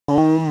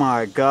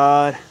my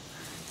god,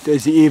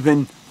 there's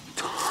even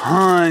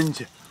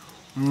tons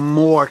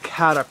more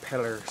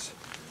caterpillars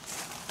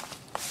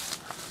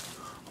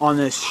on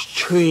this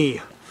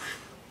tree.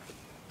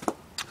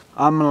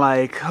 I'm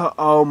like,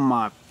 oh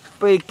my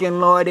freaking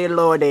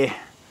lordy.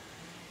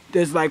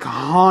 There's like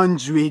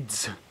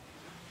hundreds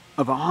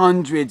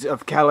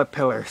of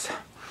caterpillars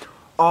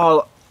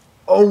all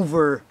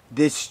over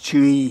this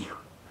tree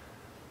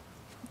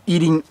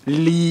eating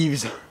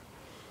leaves.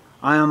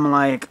 I am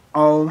like,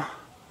 oh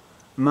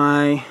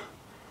my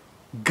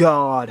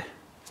god.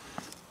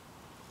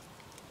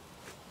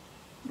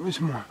 There's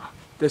more.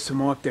 There's some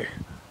more up there.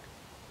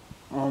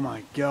 Oh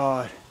my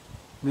god.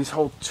 This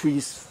whole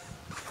tree's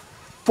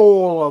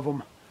full of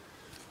them.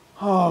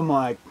 Oh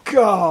my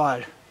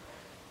god.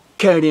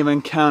 Can't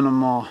even count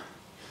them all.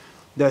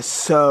 They're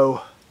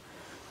so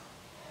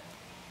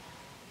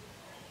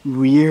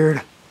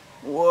weird.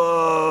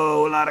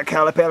 Whoa, a lot of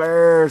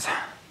caterpillars.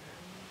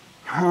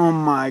 Oh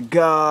my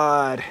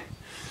god.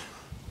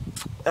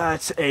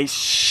 That's a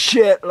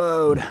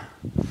shitload.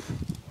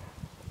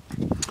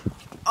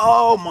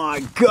 Oh my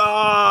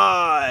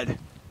god.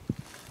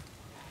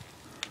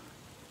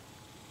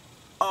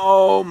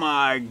 Oh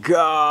my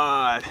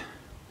god.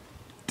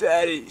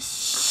 That is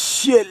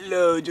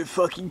shitloads of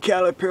fucking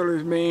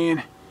caterpillars,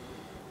 man.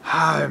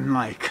 I'm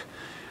like,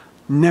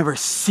 never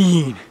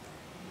seen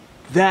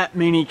that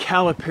many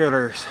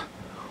caterpillars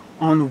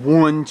on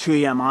one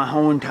tree in my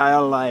whole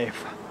entire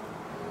life.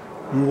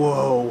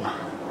 Whoa.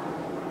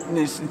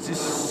 This is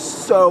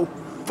just so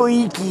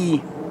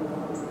freaky.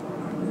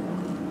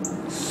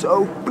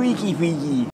 So freaky.